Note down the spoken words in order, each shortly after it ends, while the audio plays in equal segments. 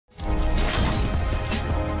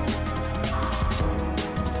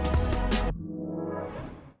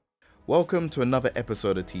Welcome to another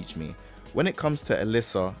episode of Teach Me. When it comes to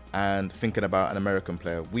Alisa and thinking about an American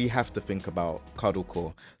player, we have to think about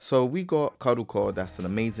CUDDLECORE. So we got CUDDLECORE, that's an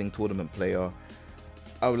amazing tournament player.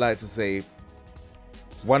 I would like to say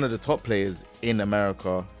one of the top players in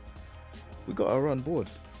America. We got her on board.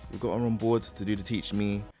 We got her on board to do the Teach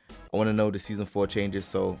Me. I want to know the season 4 changes,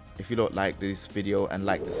 so if you don't like this video and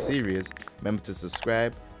like the series, remember to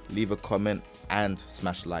subscribe, leave a comment, and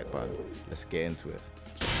smash the like button. Let's get into it.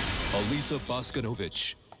 Alisa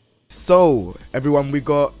Boskanovic. So, everyone, we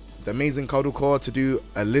got the amazing CUDDLECORE to do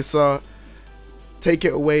Alisa. Take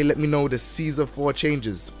it away, let me know the season 4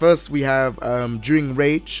 changes. First, we have during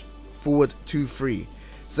rage, forward 2-3.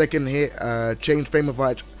 Second hit, change frame of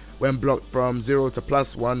height when blocked from 0 to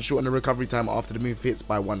 +1, shorten the recovery time after the move hits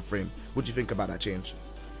by 1 frame. What do you think about that change?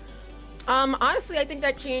 Honestly, I think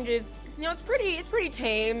that change is, it's pretty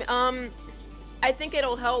tame. I think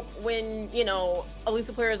it'll help when,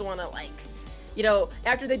 Alisa players want to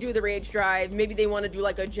after they do the rage drive, maybe they want to do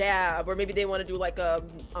like a jab, or maybe they want to do like a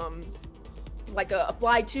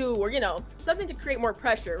fly 2, or something to create more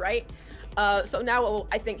pressure, right? So now what will,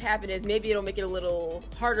 I think, happen is maybe it'll make it a little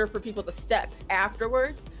harder for people to step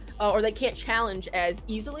afterwards, or they can't challenge as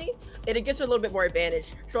easily, and it gives her a little bit more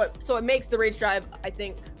advantage. So it makes the rage drive, I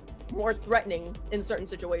think, more threatening in certain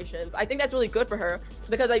situations. I think that's really good for her,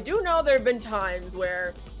 because I do know there have been times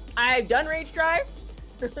where I've done rage drive,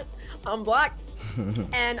 I'm blocked,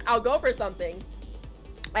 and I'll go for something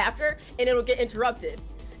after, and it'll get interrupted,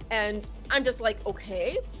 and I'm just like,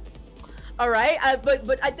 okay, all right,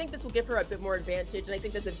 but I think this will give her a bit more advantage, and I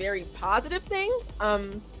think that's a very positive thing.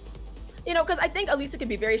 Because I think Alisa can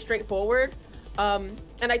be very straightforward, and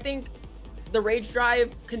I think the rage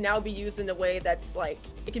drive can now be used in a way that's like,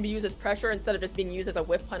 it can be used as pressure instead of just being used as a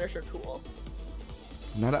whiff punisher tool.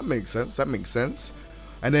 Now that makes sense. That makes sense.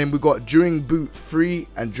 And then we got during boot 3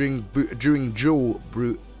 and during dual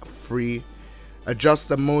boot 3, adjust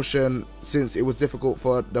the motion since it was difficult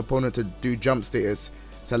for the opponent to do jump status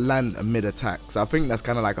to land a mid attack. So I think that's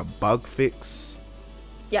kind of like a bug fix.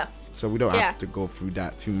 Yeah. So we don't have to go through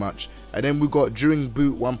that too much. And then we got during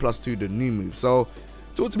boot 1+2, the new move. So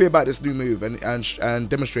talk to me about this new move and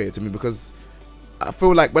demonstrate it to me, because I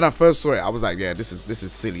feel like when I first saw it, I was like, yeah, this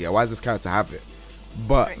is silly. Why does this character have it?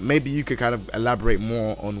 But maybe you could kind of elaborate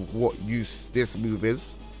more on what use this move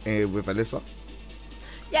is with Alisa.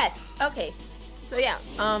 Yes. Okay. So yeah,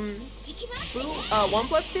 boot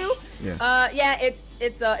 1+2. Yeah.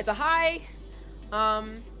 It's a high,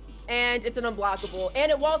 and it's an unblockable,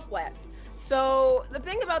 and it wall splats. So the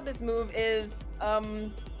thing about this move is,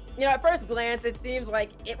 at first glance, it seems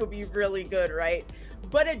like it would be really good, right?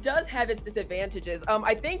 But it does have its disadvantages.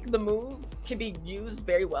 I think the move can be used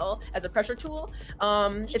very well as a pressure tool.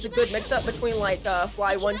 It's a good mix-up between like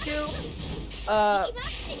fly 1-2,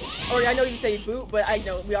 or I know you say boot, but I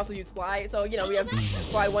know we also use fly. So we have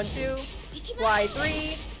fly 1-2, fly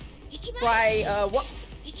 3, fly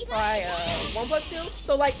 1+2.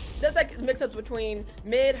 So like that's like mix-ups between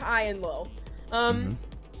mid, high, and low.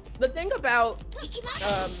 The thing about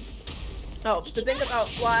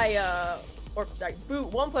fly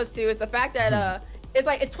boot 1+2 is the fact that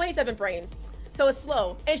it's 27 frames, so it's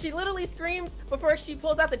slow, and she literally screams before she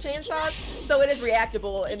pulls out the chainsaws, so it is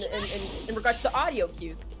reactable in regards to audio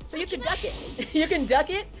cues. So you can duck it. You can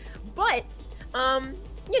duck it, but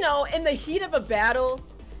in the heat of a battle,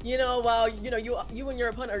 while you and your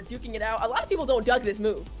opponent are duking it out, a lot of people don't duck this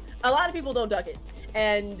move. A lot of people don't duck it,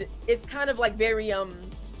 and it's kind of like very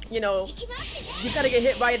you kind of get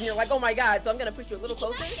hit by it and you're like, oh my god, so I'm gonna push you a little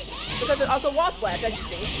closer, because it also wall splash, as you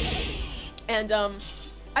see. And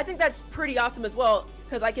I think that's pretty awesome as well,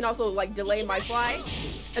 because I can also like delay my fly,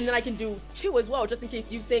 and then I can do 2 as well, just in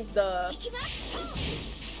case you think the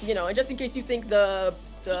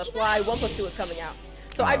fly 1+2 is coming out.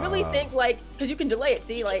 So I really think, like, because you can delay it,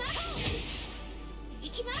 see, like,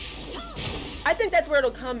 I think that's where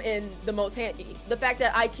it'll come in the most handy. The fact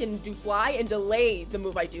that I can do fly and delay the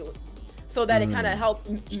move I do, so that it kind of helps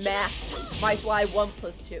mask my fly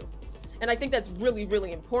 1+2. And I think that's really,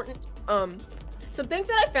 really important. Some things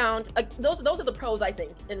that I found, those are the pros, I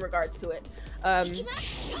think, in regards to it. And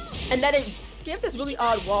that it gives this really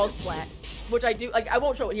odd wall splat, which I do, like, I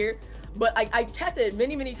won't show it here, but I tested it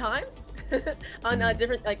many times on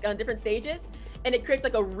different stages, and it creates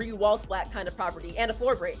like a wall splat kind of property and a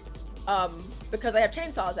floor break. Because I have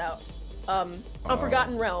chainsaws out. On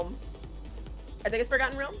Forgotten Realm. I think it's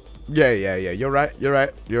Forgotten Realm? Yeah. You're right.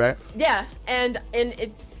 Yeah, and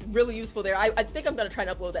it's really useful there. I think I'm gonna try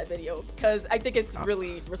and upload that video, because I think it's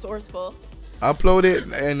really resourceful. Upload it,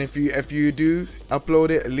 and if you do upload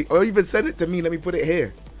it, or even send it to me, let me put it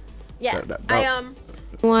here. Yeah,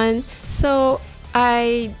 One. So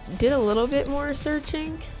I did a little bit more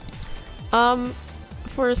searching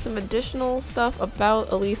for some additional stuff about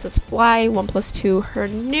Alisa's Fly 1+2, her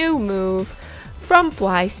new move from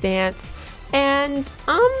Fly Stance, and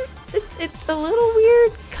it's a little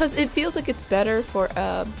weird because it feels like it's better for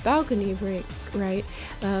a balcony break, right?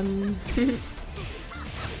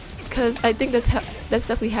 Because I think that's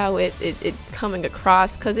definitely how it's coming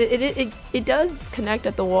across, because it does connect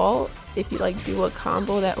at the wall if you like do a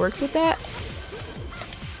combo that works with that,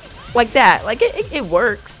 like that. Like it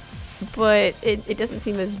works, but it doesn't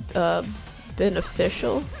seem as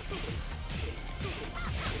beneficial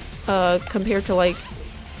compared to, like,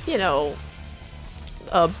 you know,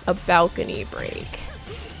 a balcony break.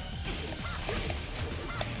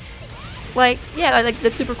 Like, yeah, like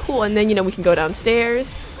that's super cool, and then, you know, we can go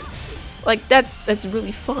downstairs. Like that's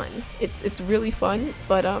really fun. It's really fun,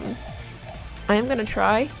 but I am gonna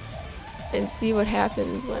try and see what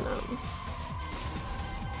happens when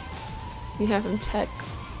you have him tech,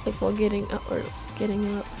 like, while getting up or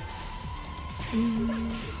getting up.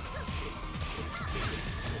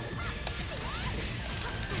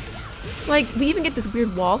 Like, we even get this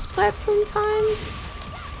weird wall splat sometimes,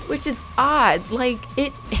 which is odd. Like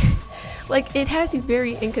it like it has these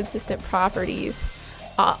very inconsistent properties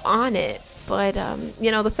on it, but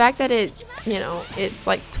you know, the fact that it's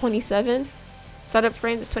like 27 setup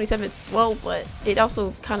frames, it's 27, it's slow, but it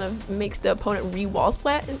also kind of makes the opponent re-wall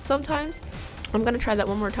splat sometimes. I'm gonna try that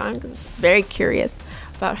one more time because I'm very curious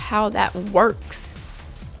about how that works.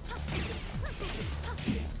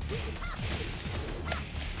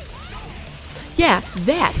 Yeah,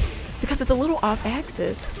 that, because it's a little off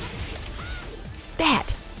axis.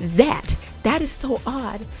 That is so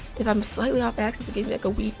odd. If I'm slightly off axis, it gives me like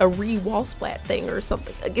a re-wall splat thing or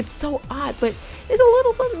something. Like, it's so odd, but there's a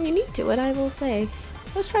little something unique to it, I will say.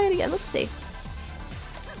 Let's try it again. Let's see.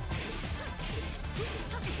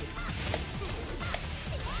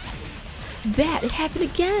 That, it happened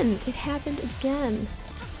again. It happened again.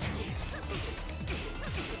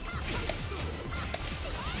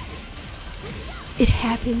 It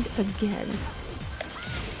happened again.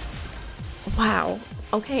 Wow.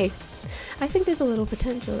 Okay. I think there's a little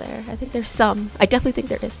potential there. I think there's some. I definitely think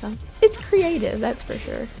there is some. It's creative, that's for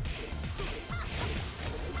sure.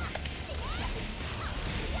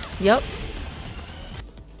 Yep.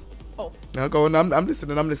 Oh. No, go on. I'm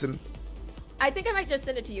listening. I'm listening. I think I might just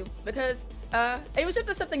send it to you because it was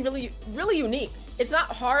just something really unique. It's not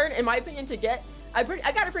hard, in my opinion, to get. I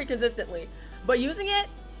got it pretty consistently, but using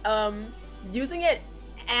it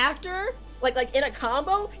after, like in a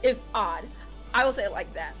combo, is odd. I will say it like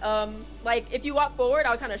that. Like if you walk forward,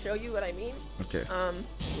 I'll kind of show you what I mean. Okay.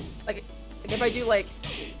 Like if I do like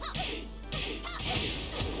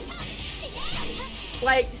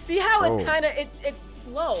see how it's kind of it's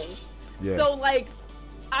slow. Yeah. So like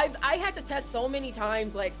I had to test so many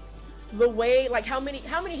times, like the way, like how many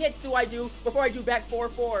hits do I do before I do back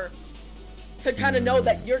 4-4 to kind of know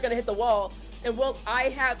that you're gonna hit the wall. And will I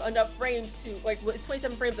have enough frames to, like, is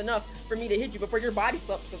 27 frames enough for me to hit you before your body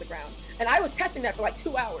slumps to the ground? And I was testing that for like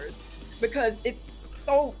 2 hours because it's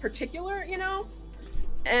so particular, you know?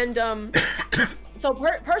 And so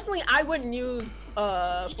personally, I wouldn't use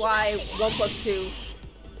Fly 1+2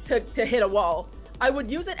 to hit a wall. I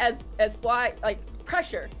would use it as Fly, like,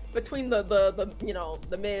 pressure between the you know,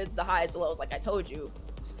 the mids, the highs, the lows, like I told you.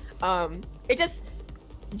 It just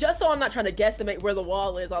so I'm not trying to guesstimate where the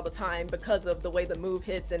wall is all the time because of the way the move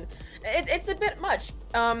hits, and it's a bit much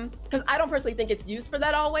because I don't personally think it's used for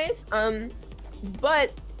that always.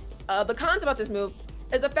 But the cons about this move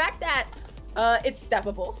is the fact that it's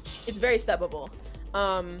steppable. It's very steppable.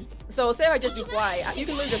 So say if I just do Fly, you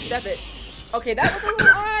can literally just step it. Okay, that was a little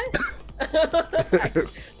odd.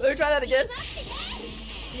 Let me try that again.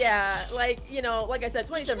 Yeah, like, you know, like I said,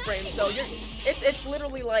 27 frames, so it's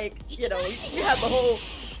literally like, you know, you have the whole.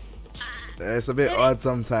 It's a bit odd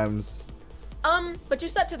sometimes. But you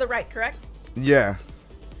step to the right, correct? Yeah.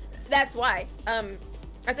 That's why.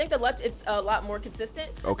 I think the left, it's a lot more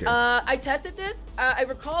consistent. Okay. I tested this. If I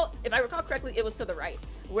recall correctly, it was to the right,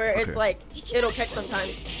 where it's like it'll catch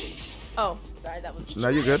sometimes. Oh, sorry, that was. No,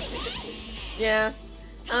 you're good. Yeah.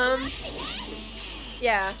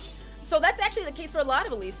 Yeah. So that's actually the case for a lot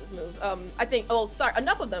of Alisa's moves. I think,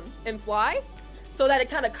 enough of them in Fly, so that it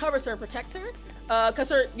kind of covers her and protects her. Cause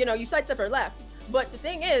her, you know, you sidestep her left. But the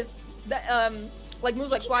thing is that, like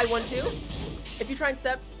moves like Fly 1-2, if you try and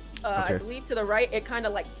step, I believe to the right, it kind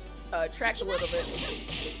of like tracks a little bit.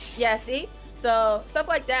 Yeah, see? So stuff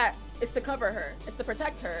like that is to cover her. It's to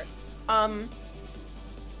protect her.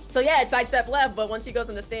 So yeah, it's sidestep left, but once she goes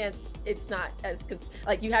in the stance, it's not as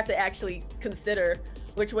like you have to actually consider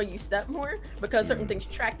which way you step more, because certain things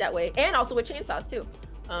track that way, and also with chainsaws too.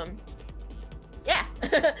 Yeah.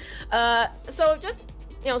 So just,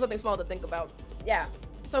 you know, something small to think about. Yeah.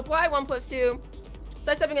 So fly 1+2.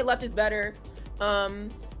 Sidestepping it left is better.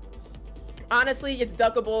 Honestly, it's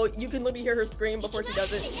duckable. You can literally hear her scream before she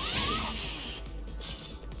does it.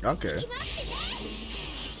 Okay.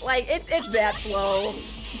 Like it's that slow.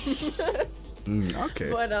 Okay.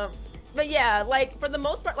 But yeah, like for the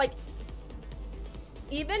most part, like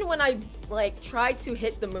even when I like try to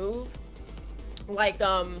hit the move, like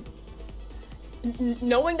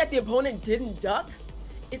knowing that the opponent didn't duck,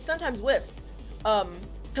 it sometimes whiffs.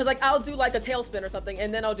 Cause like I'll do like a tailspin or something,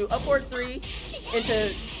 and then I'll do upward 3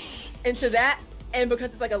 into that, and because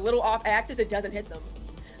it's like a little off axis, it doesn't hit them.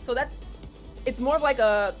 So it's more of like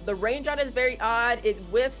the range on it is very odd. It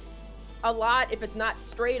whiffs a lot if it's not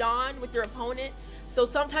straight on with your opponent. So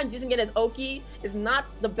sometimes using it as Oki is not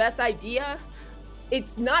the best idea.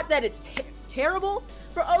 It's not that it's terrible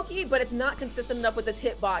for Oki, but it's not consistent enough with its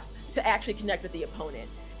hitbox to actually connect with the opponent.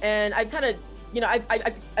 And I've kind of, you know,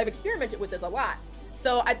 I've experimented with this a lot.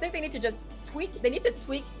 So I think they need to just tweak. They need to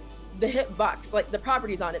tweak the hitbox, like the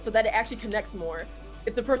properties on it, so that it actually connects more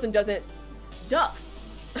if the person doesn't duck.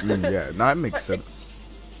 Yeah, that makes sense.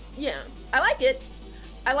 Yeah, I like it,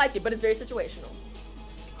 but it's very situational,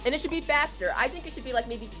 and it should be faster. I think it should be like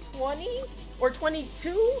maybe 20 or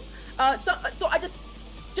 22. So I just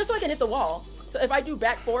so I can hit the wall. So if I do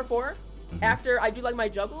back 4-4 after I do like my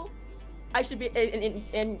juggle, I should be,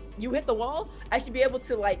 and you hit the wall, I should be able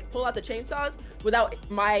to like pull out the chainsaws without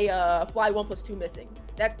my fly 1+2 missing.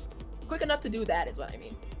 That quick enough to do that is what I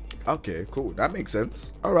mean. Okay, cool. That makes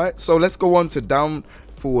sense. All right, so let's go on to down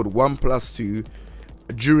forward 1+2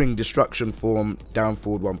 during destruction form. Down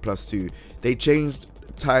forward 1+2. They changed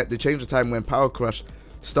the time when Power Crush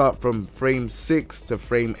start from frame 6 to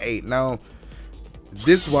frame 8. Now,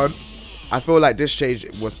 this one, I feel like this change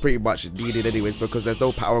was pretty much needed anyways, because there's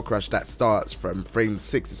no Power Crush that starts from frame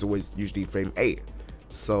 6. It's always usually frame 8.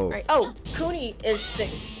 So. Right. Oh, Kuni is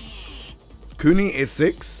 6. Kuni is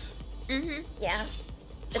 6? Yeah.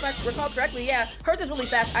 If I recall correctly, yeah. Hers is really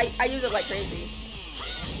fast. I use it like crazy.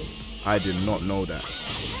 I did not know that.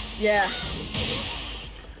 Yeah.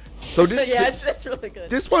 So this yeah, it's really good.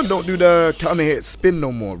 This one don't do the counter hit spin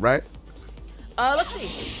no more, right? Let's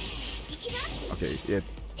see. Okay, yeah.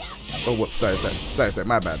 Oh, what? Sorry,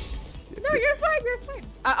 my bad. No, you're fine.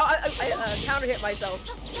 I counter hit myself.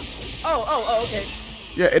 Oh, okay.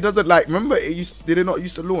 Yeah, it doesn't like. Remember, did it not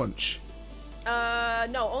used to launch?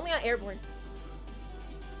 No, only on airborne.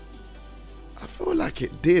 I feel like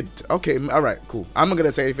it did. Okay, all right, cool. I'm not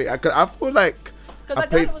gonna say anything. I feel like. Because I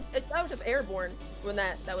thought that was just airborne when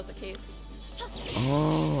that was the case.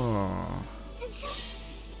 Oh.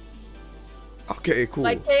 Okay, cool.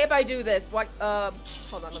 Like, say if I do this, what?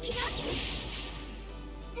 Hold on, let me.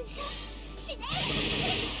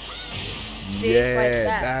 Yeah, like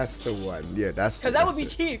that. That's the one. Yeah, that's. Because that would be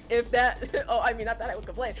cheap if that. Oh, I mean, not that I would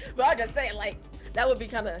complain, but I'm just saying, like, that would be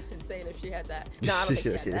kind of insane if she had that. No, I don't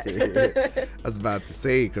think she had that. I was about to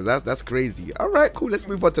say, because that's crazy. All right, cool. Let's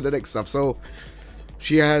move on to the next stuff. So,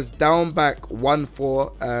 she has down back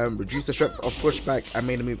 1-4, reduce the strength of pushback and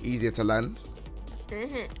made the move easier to land.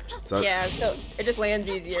 So, yeah, so it just lands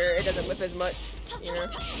easier. It doesn't whip as much, you know.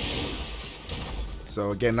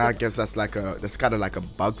 So again, I guess that's kind of like a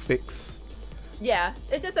bug fix. Yeah,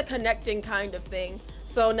 it's just a connecting kind of thing.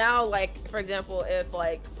 So now, like, for example, if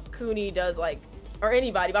like Kuni does like, or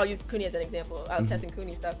anybody, but I'll use Kuni as an example. I was testing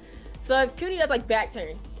Kuni stuff. So if Kuni does like back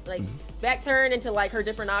turn, back turn into like her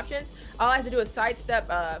different options, all I have to do is sidestep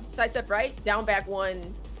right, down back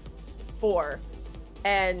 1-4,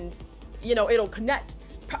 and you know it'll connect.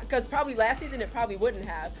 Because probably last season it probably wouldn't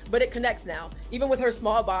have, but it connects now. Even with her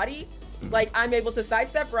small body, like I'm able to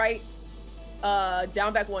sidestep right,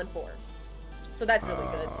 down back 1-4. So that's really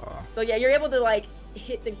good. So yeah, you're able to like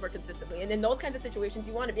hit things more consistently, and in those kinds of situations,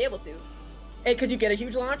 you want to be able to, and because you get a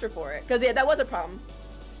huge launcher for it. Because yeah, that was a problem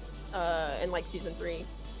in like season 3. It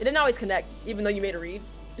didn't always connect, even though you made a read.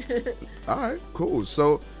 All right, cool.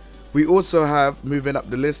 So we also have, moving up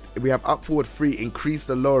the list, we have up forward 3, increase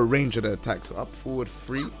the lower range of the attack. So up forward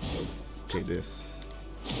 3. Okay, this.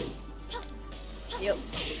 Yep.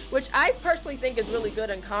 Which I personally think is really good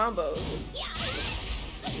in combos.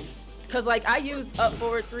 Cause like I use up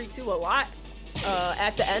forward 3-2 a lot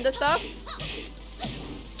at the end of stuff,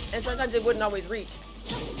 and sometimes it wouldn't always reach.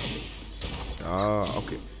 Oh,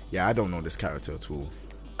 okay. Yeah, I don't know this character at all.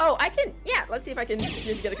 Oh, I can. Yeah, let's see if I can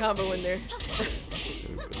just get a combo in there.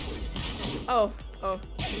 Oh.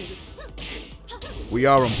 We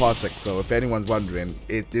are on Parsec, so if anyone's wondering,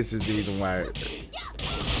 this is the reason why.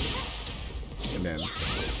 and then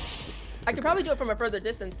I could probably do it from a further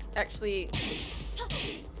distance. Actually,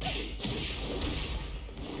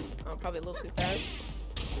 oh, probably a little too fast.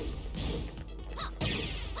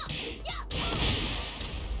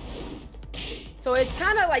 So it's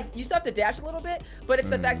kind of like you still have to dash a little bit, but it's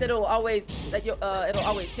the fact that it'll always it'll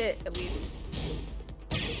always hit at least.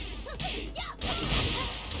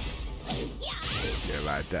 yeah,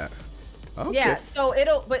 like that. Okay. Yeah, so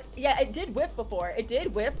but yeah, it did whiff before. It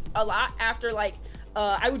did whiff a lot after like,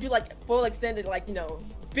 I would do like full extended, like, you know,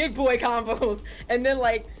 big boy combos. And then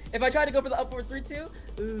like, if I tried to go for the upward 3-2,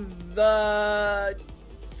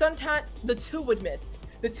 sometimes the 2 would miss.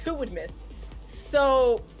 The 2 would miss.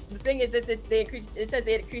 So the thing is, it says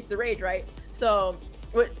they increase the rage, right? So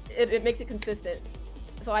it makes it consistent.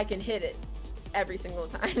 So I can hit it every single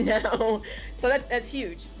time now. So that's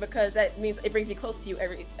huge, because that means it brings me close to you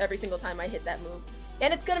every single time I hit that move,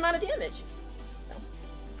 and it's a good amount of damage. So.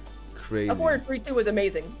 Crazy. A forward 3-2 was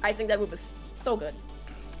amazing. I think that move was so good.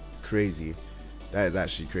 Crazy. That is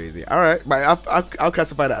actually crazy. All right, but I'll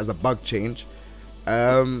classify that as a bug change.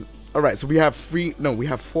 All right, so we have 4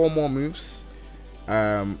 more moves.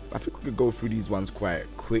 I think we could go through these ones quite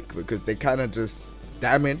quick because they kind of just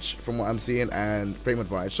damage from what I'm seeing and frame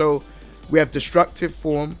advantage. So we have destructive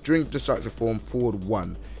form. During destructive form, forward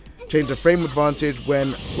 1. Change the frame advantage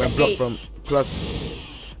when blocked from plus.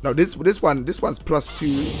 No, this one's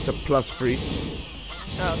 +2 to +3.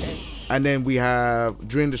 Oh, okay. And then we have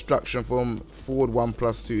during destruction form, forward 1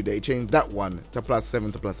 +2. They change that one to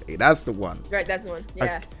 +7 to +8. That's the one. Right, that's the one. Yeah.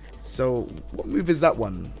 Okay. So what move is that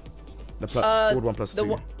one? The forward 1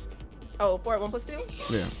 +2. Oh, forward 1 +2.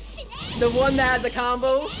 Yeah. The one that has the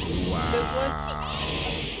combo. Wow.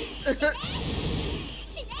 This one.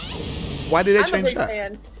 Why did they I'm a change big that?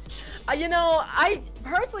 fan. You know, I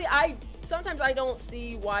personally, sometimes I don't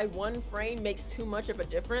see why 1 frame makes too much of a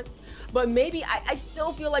difference, but maybe I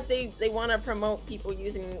still feel like they want to promote people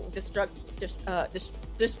using destruction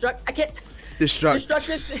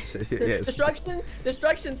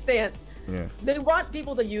stance. Yeah. They want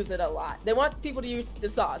people to use it a lot. They want people to use the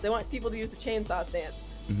saws. They want people to use the chainsaw stance.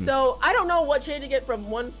 So I don't know what changing it from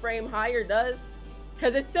 1 frame higher does,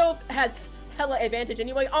 because it still has hella advantage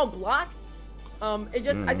anyway on block. I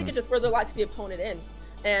think it just further locks the opponent in,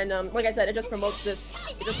 and like I said, it just promotes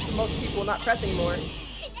people not pressing more.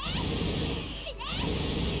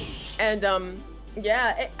 And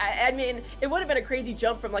yeah, I mean, it would have been a crazy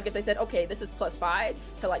jump from like if they said, okay, this is +5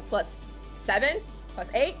 to like +7,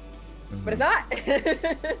 +8, but it's not.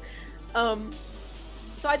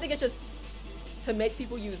 So I think it's just to make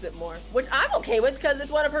people use it more, which I'm okay with because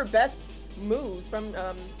it's one of her best moves from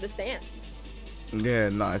the stance. Yeah,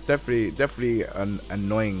 no, it's definitely an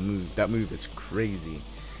annoying move. That move is crazy.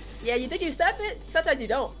 Yeah, you think you step it, sometimes you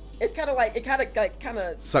don't. It's kind of like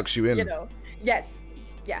sucks you in. You know. Yes.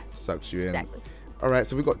 Yeah. Sucks you in. Exactly. All right,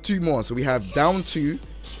 so we got 2 more. So we have down 2,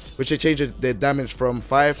 which they changed their damage from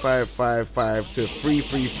 5-5-5-5 to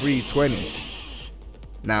 3-3-3-20.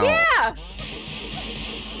 Now. Yeah.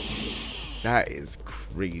 That is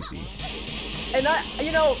crazy. And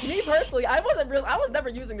you know, me personally, I was never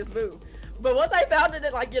using this move. But once I found it,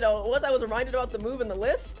 like, you know, once I was reminded about the move in the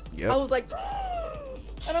list, I was like,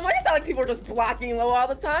 and I'm like, it's not like people are just blocking low all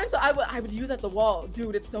the time. So I would use at the wall.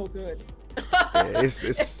 Dude, it's so good. Yeah,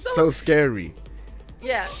 it's so scary.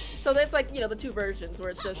 Yeah. So that's like, you know, the 2 versions where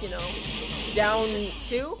it's just, you know, down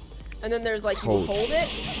 2, and then there's like you hold it.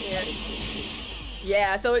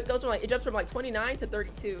 Yeah. So it goes from like, it jumps from like 29 to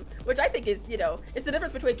 32, which I think is, you know, it's the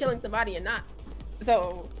difference between killing somebody and not.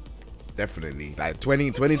 So. Definitely, like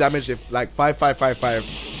 20 damage, if like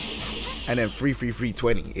 5-5-5-5 and then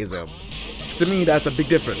 3-3-3-20 is to me that's a big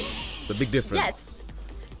difference. It's a big difference. Yes.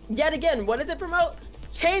 Yet again, what does it promote?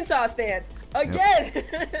 Chainsaw stance again.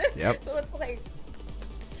 Yep. So it's like,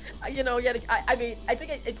 you know, I mean, I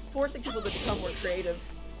think it's forcing people to become more creative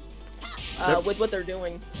with what they're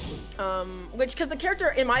doing. Because the character,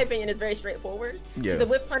 in my opinion, is very straightforward. Yeah. She's a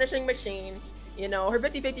whip punishing machine. You know, her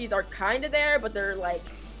 50-50s are kind of there, but they're like,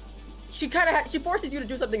 she forces you to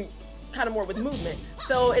do something kind of more with movement.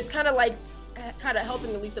 So it's kind of like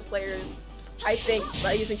helping the Alisa players, I think,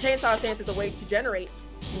 by using chainsaw stance as a way to generate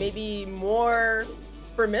maybe more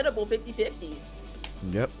formidable 50-50s.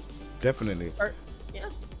 Yep, definitely. Yeah.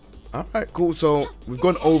 All right, cool. So we've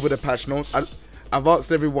gone over the patch notes. I've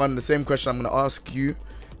asked everyone the same question I'm going to ask you.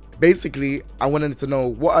 Basically, I wanted to know,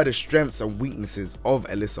 what are the strengths and weaknesses of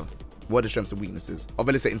Alisa? What are the strengths and weaknesses of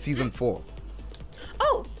Alisa in Season 4?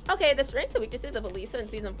 Oh, okay. The strengths and weaknesses of Alisa in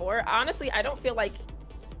Season 4. Honestly, I don't feel like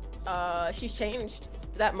she's changed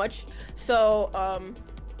that much. So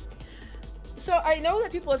So I know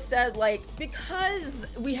that people have said, like, because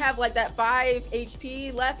we have like that 5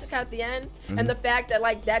 HP left at the end, and the fact that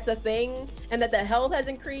like that's a thing, and that the health has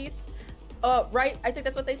increased, right? I think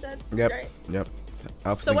that's what they said. Yep. Right? Yep.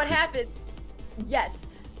 So what happened? Yes,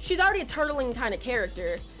 she's already a turtling kind of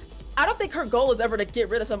character. I don't think her goal is ever to get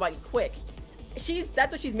rid of somebody quick.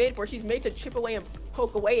 That's what she's made for. She's made to chip away and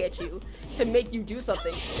poke away at you to make you do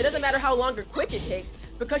something. It doesn't matter how long or quick it takes.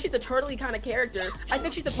 Because she's a turtly kind of character, I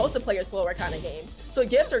think she's supposed to play a slower kind of game. So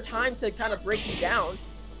it gives her time to kind of break you down.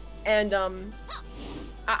 And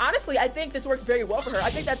honestly, I think this works very well for her.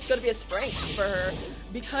 I think that's going to be a strength for her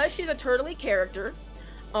because she's a turtly character.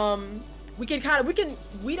 We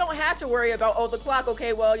don't have to worry about, oh, the clock,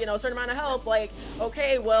 okay, well, you know, a certain amount of health, like,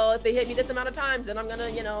 okay, well, if they hit me this amount of times, then I'm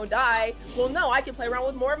gonna, you know, die. Well, no, I can play around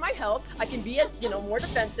with more of my health. I can be, as, you know, more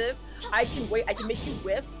defensive. I can wait, I can make you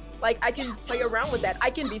whiff. Like, I can play around with that.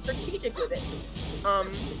 I can be strategic with it.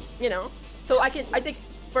 You know, so I think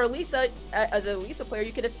for Alisa, as a Alisa player,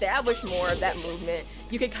 you can establish more of that movement.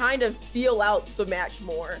 You can kind of feel out the match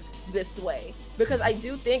more this way. Because I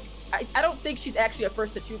do think, I don't think she's actually a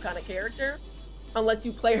first to two kind of character, unless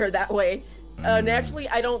you play her that way. Naturally,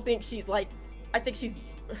 I don't think she's like, I think she's,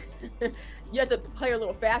 you have to play her a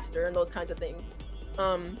little faster and those kinds of things.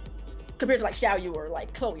 Compared to like Xiaoyu or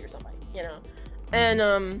like Chloe or somebody, you know?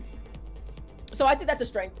 And so I think that's a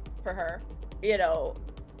strength for her, you know.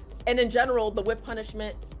 And in general, the whip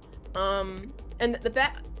punishment, and the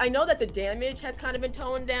fact, I know that the damage has kind of been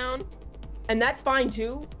toned down, and that's fine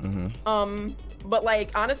too. But like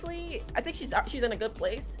honestly, I think she's in a good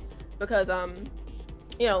place because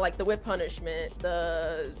you know, like the whip punishment,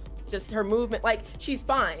 just her movement, like she's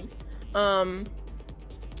fine.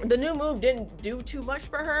 The new move didn't do too much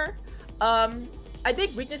for her. I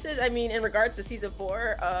think weaknesses, I mean, in regards to season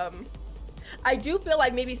 4, I do feel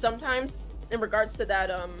like maybe sometimes in regards to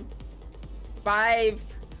that 5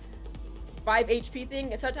 HP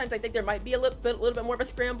thing, and sometimes I think there might be a little bit more of a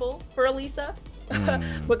scramble for Alisa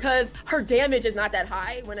because her damage is not that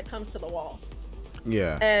high when it comes to the wall.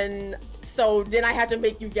 Yeah. And so then I have to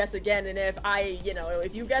make you guess again, and if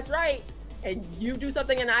if you guess right and you do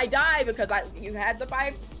something and I die because you had the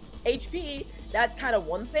 5 HP, that's kind of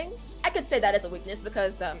one thing. I could say that as a weakness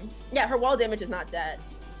because yeah, her wall damage is not that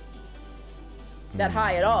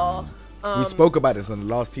high at all. We spoke about this in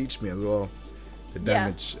the last Teach Me as well. The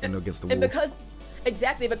damage against the wall. And because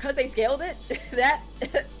they scaled it, that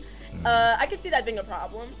I could see that being a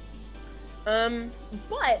problem.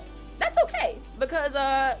 But that's okay because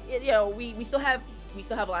you know, we still have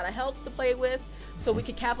a lot of health to play with, so we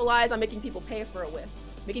could capitalize on making people pay for a whiff,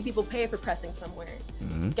 making people pay for pressing somewhere.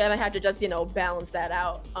 Gonna have to just, you know, balance that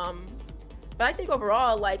out. But I think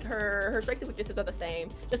overall, like her strengths and weaknesses are the same,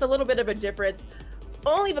 just a little bit of a difference,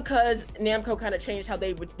 only because Namco kind of changed how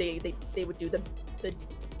they would do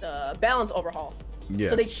the balance overhaul. Yeah.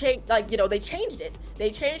 So they changed, like, you know, they changed it.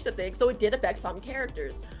 They changed the thing, so it did affect some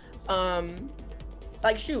characters.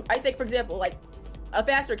 Like shoot, I think for example, like a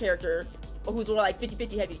faster character who's more like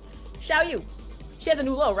 50-50 heavy, Xiaoyu, she has a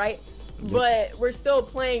new low, right? Yep. But we're still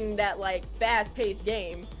playing that like fast-paced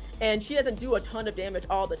game, and she doesn't do a ton of damage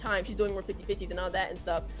all the time. She's doing more 50-50s and all that and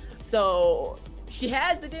stuff. So she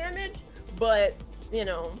has the damage, but you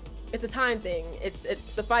know, it's a time thing. It's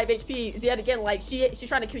the 5 HP. Yet again, like she's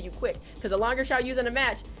trying to kill you quick, because the longer Xiaoyu's in a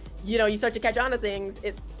match, you know, you start to catch on to things.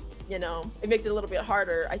 It's, you know, it makes it a little bit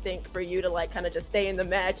harder, I think, for you to like kind of just stay in the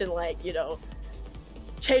match and like, you know,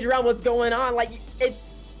 change around what's going on. Like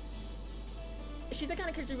she's the kind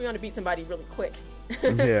of character we want to beat somebody really quick.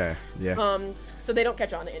 Yeah. So they don't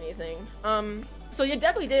catch on to anything. So it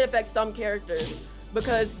definitely did affect some characters,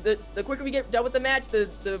 because the quicker we get done with the match,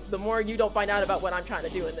 the more you don't find out about what I'm trying to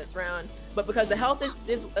do in this round. But because the health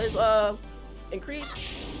is increased,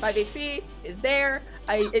 5 HP is there.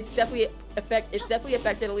 It's definitely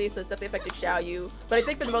affected Alisa. It's definitely affected Xiaoyu. But I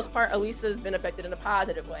think for the most part, Alisa's been affected in a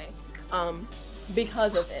positive way,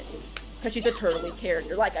 because of it, because she's a turtly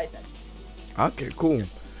character, like I said. Okay, cool.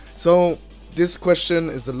 So this question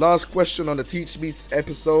is the last question on the Teach Me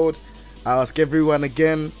episode. I'll ask everyone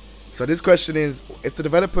again. So this question is, if the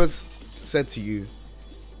developers said to you,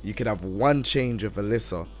 you could have one change of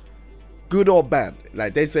Alisa, good or bad,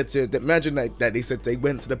 like they said to, imagine like that they said they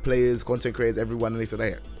went to the players, content creators, everyone, and they said,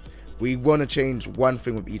 hey, we want to change one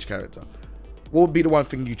thing with each character. What would be the one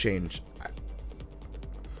thing you change?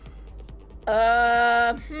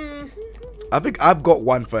 I think I've got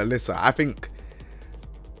one for Alisa. I think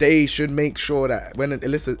they should make sure that when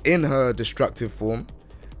Alisa's in her destructive form,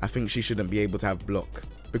 I think she shouldn't be able to have block,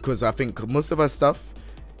 because I think most of her stuff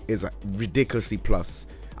is ridiculously plus.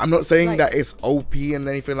 I'm not saying that it's OP and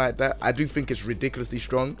anything like that. I do think it's ridiculously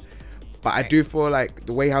strong, But I do feel like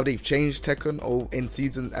the way how they've changed Tekken in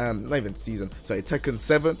season, not even season, sorry, Tekken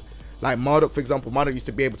 7, like Marduk, for example, Marduk used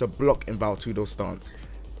to be able to block in Valtudo's stance.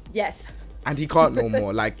 Yes. And he can't no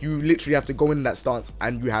more. Like, you literally have to go in that stance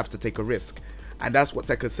and you have to take a risk. And that's what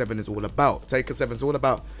Tekken 7 is all about. Tekken 7 is all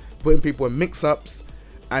about putting people in mix-ups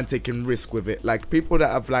and taking risk with it. Like, people that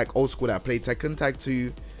have, like, old school that play Tekken Tag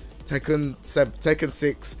 2, Tekken 7, Tekken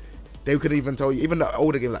 6, they could even tell you, even the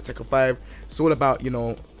older games like Tekken 5, it's all about, you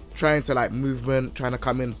know, trying to, like, movement, trying to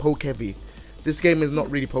come in poke heavy. This game is not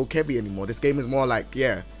really poke heavy anymore. This game is more like,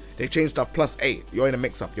 yeah, they changed up +8. You're in a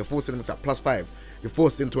mix-up. You're forced in a mix-up. +5. You're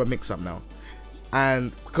forced into a mix-up now.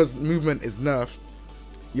 And because movement is nerfed,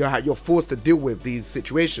 you're forced to deal with these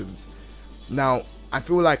situations. Now, I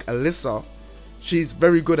feel like Alisa, she's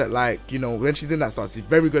very good at, like, you know, when she's in that stance, she's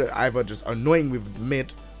very good at either just annoying with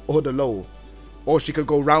mid or the low. Or she could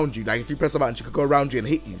go around you. Like, if you press a button, she could go around you and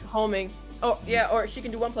hit you. Homing. Oh, yeah, or she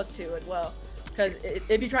can do 1+2 as well. Because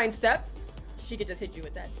if you try and step, she could just hit you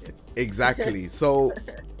with that too. Exactly. So,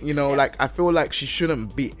 you know, like, I feel like she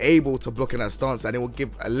shouldn't be able to block in that stance, and it will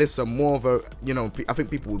give Alisa more of a, you know, I think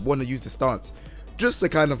people would want to use the stance just to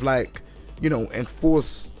kind of, like, you know,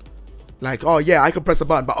 enforce, like, oh yeah, I can press a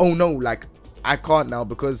button, but oh no, like, I can't now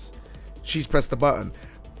because she's pressed the button.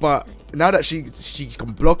 But now that she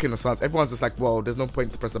can block in the stance, everyone's just like, well, there's no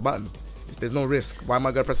point to press a button. There's no risk. Why am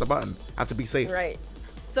I gonna press a button? I have to be safe. Right.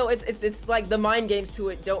 So it's like the mind games to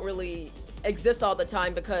it don't really exist all the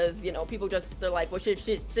time, because, you know, people just, they're like, well, since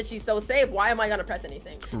she's so safe, why am I gonna press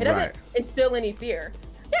anything? It doesn't instill any fear.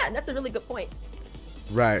 Yeah, that's a really good point.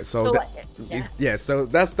 Right. So, yeah. So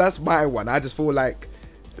that's my one. I just feel like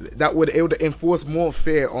it would enforce more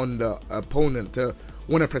fear on the opponent to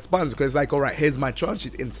want to press buttons, because it's like, all right, here's my chance.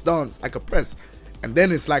 She's in stance. I could press, and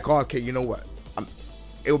then it's like, oh, okay, you know what?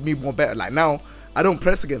 It would be more better. Like, now I don't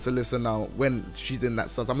press against Alisa now when she's in that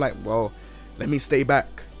stance. I'm like, well, let me stay back.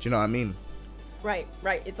 Do you know what I mean? Right.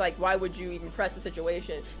 It's like, why would you even press the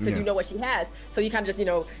situation? Because you know what she has. So you kind of just, you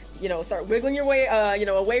know, start wiggling your way, you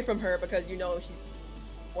know, away from her, because you know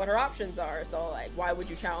what her options are. So, like, why would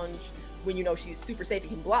you challenge when you know she's super safe? You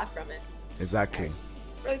can block from it. Exactly. Okay.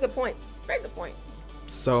 Really good point. Very good point.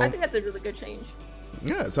 So I think that's a really good change.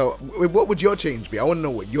 Yeah. So what would your change be? I want to know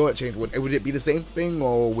what your change would. Would it be the same thing,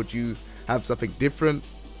 or would you have something different?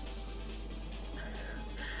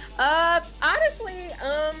 Honestly,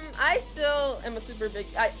 I still am a super big.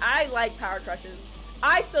 I like power crushes.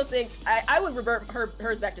 I still think I would revert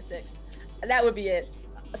hers back to 6. That would be it.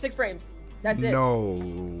 6 frames. That's it.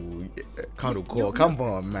 No, CUDDLECORE. Come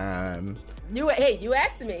on, man. Hey, you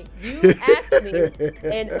asked me. You asked me,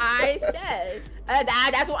 and I said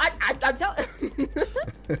that's what I'm telling.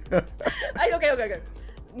 Okay.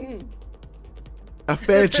 A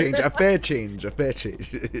fair change. But you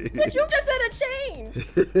just said a change.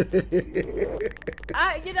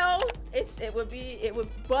 You know, it would.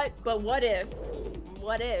 But what if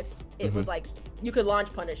it was like you could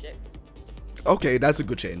launch punish it? Okay, that's a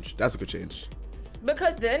good change.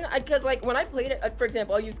 Because then, like when I played it, for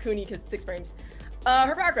example, I'll use Kuni because 6 frames.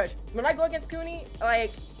 Her power crush. When I go against Kuni,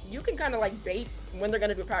 like, you can kind of like bait when they're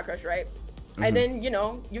gonna do a power crush, right? And then, you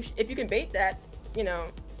know, if you can bait that, you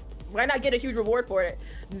know, why not get a huge reward for it?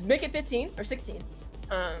 Make it 15 or 16.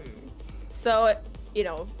 So, you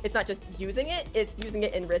know, it's not just using it; it's using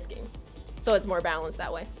it and risking. So it's more balanced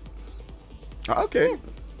that way. Okay. Yeah.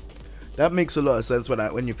 That makes a lot of sense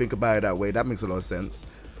when you think about it that way. That makes a lot of sense.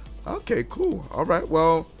 Okay, cool. All right.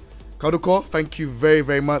 Well, CUDDLECORE, thank you very,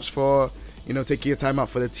 very much for, you know, taking your time out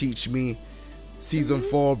for the Teach Me Season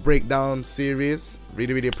 4 breakdown series.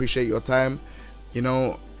 Really, really appreciate your time. You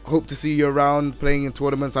know, hope to see you around playing in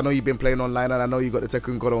tournaments. I know you've been playing online, and I know you got the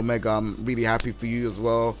Tekken God Omega. I'm really happy for you as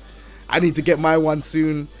well. I need to get my one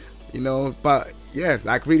soon, you know. But yeah,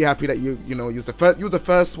 like, really happy that you know, you're the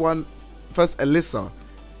first Alisa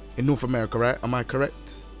in North America, right? Am I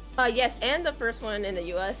correct? Yes, and the first one in the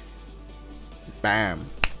US. Bam.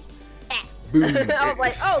 Boom. I was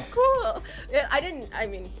like, oh, cool. Yeah, I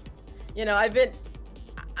mean, you know, I didn't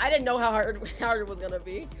know how hard it was gonna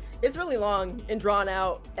be. It's really long and drawn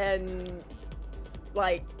out and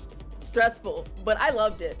like stressful, but I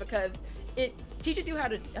loved it because it teaches you how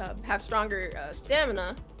to have stronger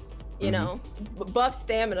stamina, you know, buff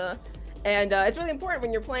stamina, and it's really important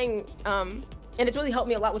when you're playing. And it's really helped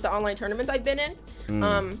me a lot with the online tournaments I've been in,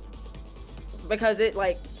 because it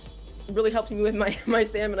like really helps me with my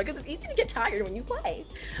stamina, because it's easy to get tired when you play.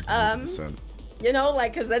 You know,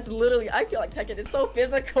 like, because that's literally, I feel like Tekken is so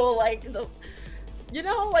physical, like you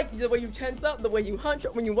know, like the way you tense up, the way you hunch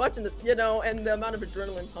when you're watching the, you know, and the amount of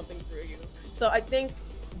adrenaline pumping through you. So I think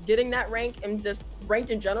getting that rank and just ranked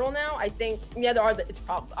in general now, I think, yeah, there are its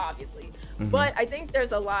problems, obviously. But I think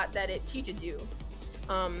there's a lot that it teaches you.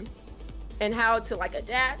 And how to like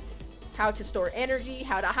adapt, how to store energy,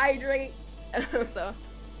 how to hydrate. So,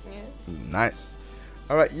 yeah. Nice.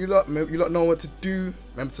 All right, you lot know what to do.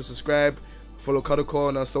 Remember to subscribe, follow CUDDLECORE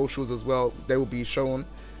on our socials as well. They will be shown.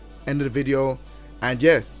 End of the video. And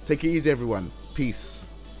yeah, take it easy, everyone. Peace.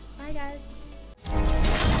 Bye, guys.